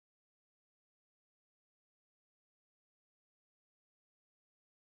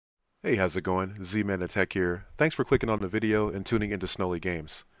Hey, how's it going? ZmanTheTech here. Thanks for clicking on the video and tuning into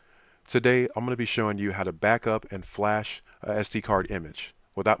SnoleyGames. Today, I'm going to be showing you how to back up and flash a SD card image.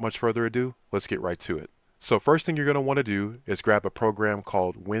 Without much further ado, let's get right to it. So first thing you're going to want to do is grab a program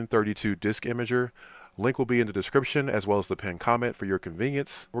called Win32 Disk Imager. Link will be in the description as well as the pinned comment for your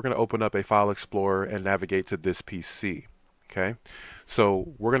convenience. We're going to open up a file explorer and navigate to this PC. Okay,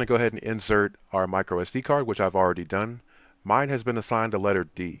 so we're going to go ahead and insert our micro SD card, which I've already done. Mine has been assigned the letter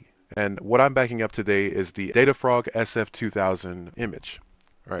D. And what I'm backing up today is the Datafrog SF2000 image.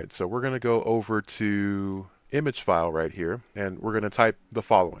 All right, so we're going to go over to image file right here, and we're going to type the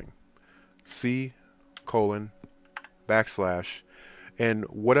following: C colon backslash, and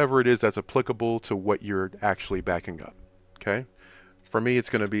whatever it is that's applicable to what you're actually backing up. Okay, for me, it's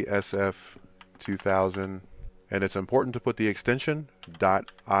going to be SF2000, and it's important to put the extension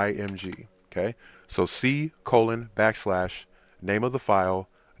 .img. Okay, so C colon backslash name of the file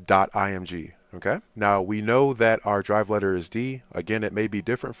 .img. Okay, now we know that our drive letter is D. Again, it may be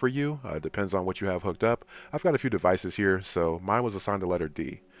different for you. Depends on what you have hooked up. I've got a few devices here, so mine was assigned the letter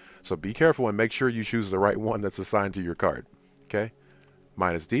D. So be careful and make sure you choose the right one that's assigned to your card. Okay,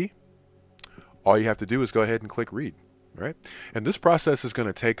 mine is D. All you have to do is go ahead and click read. Right, and this process is going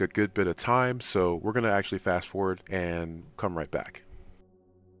to take a good bit of time, so we're going to actually fast forward and come right back.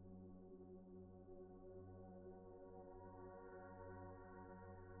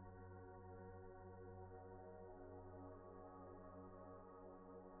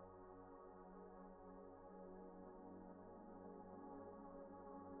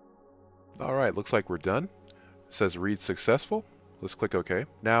 All right, looks like we're done. It says read successful. Let's click OK.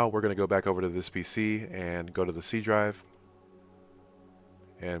 Now we're going to go back over to this PC and go to the C drive,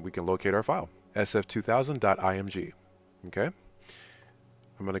 and we can locate our file, sf2000.img. Okay.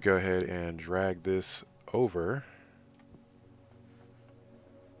 I'm going to go ahead and drag this over.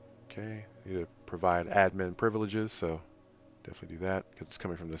 Okay, need to provide admin privileges, so definitely do that because it's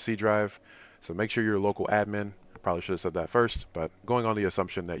coming from the C drive. So make sure you're a local admin. Probably should have said that first, but going on the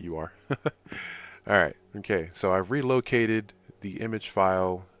assumption that you are. All right, okay, so I've relocated the image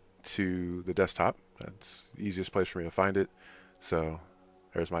file to the desktop. That's the easiest place for me to find it. So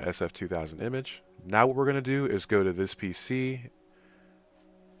there's my SF2000 image. Now what we're going to do is go to this PC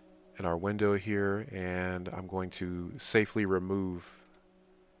in our window here, and I'm going to safely remove.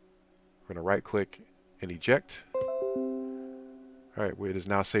 We're going to right click and eject. All right, it is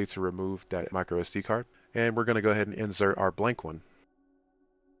now safe to remove that micro SD card. And we're going to go ahead and insert our blank one.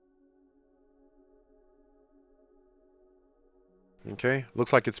 Okay,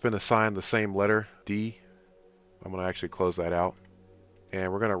 looks like it's been assigned the same letter, D. I'm going to actually close that out.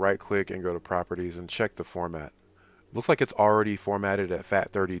 And we're going to right click and go to properties and check the format. Looks like it's already formatted at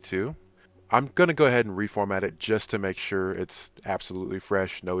FAT32. I'm going to go ahead and reformat it just to make sure it's absolutely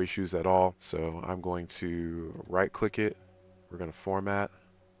fresh, no issues at all. So I'm going to right click it. We're going to format.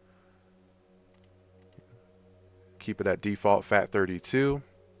 Keep it at default FAT32. All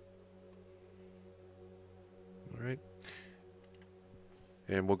right.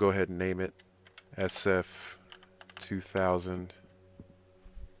 And we'll go ahead and name it SF2000.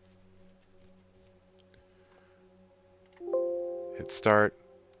 Hit start.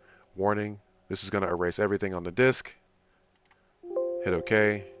 Warning, this is going to erase everything on the disk. Hit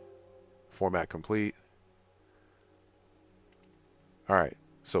OK. Format complete. All right,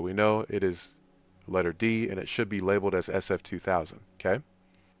 so we know it is letter D, and it should be labeled as SF2000. Okay.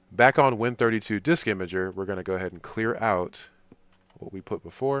 Back on Win32 Disk Imager, we're going to go ahead and clear out what we put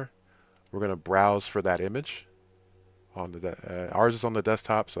before. We're going to browse for that image. On the ours is on the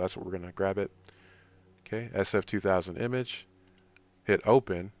desktop, so that's what we're going to grab it. Okay, SF2000 image. Hit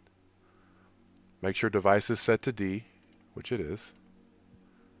open. Make sure device is set to D, which it is.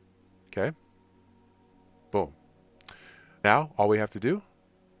 Okay. Boom. Now all we have to do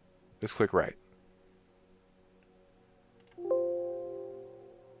is click right.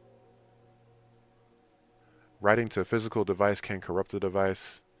 Writing to a physical device can corrupt the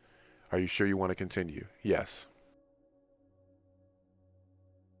device. Are you sure you want to continue? Yes.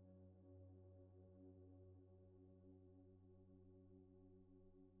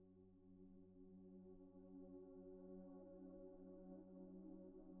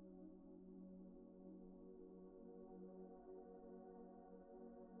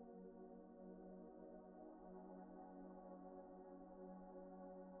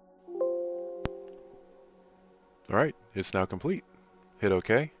 All right, it's now complete. Hit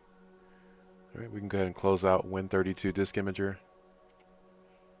OK. All right, we can go ahead and close out Win32 Disk Imager.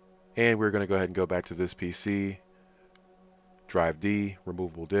 And we're going to go ahead and go back to this PC, drive D,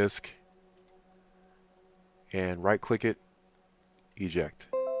 removable disk, and right click it, eject.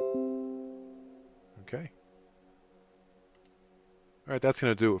 Okay. Alright, that's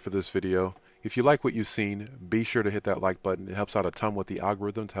going to do it for this video. If you like what you've seen, be sure to hit that like button. It helps out a ton with the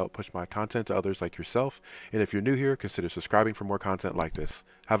algorithm to help push my content to others like yourself. And if you're new here, consider subscribing for more content like this.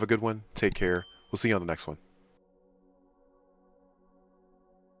 Have a good one. Take care. We'll see you on the next one.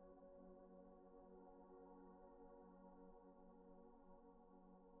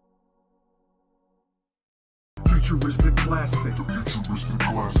 Futuristic classic.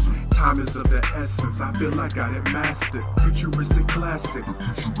 Time is of the essence. I feel like I got it mastered. Futuristic classic.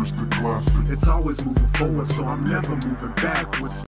 It's always moving forward, so I'm never moving backwards.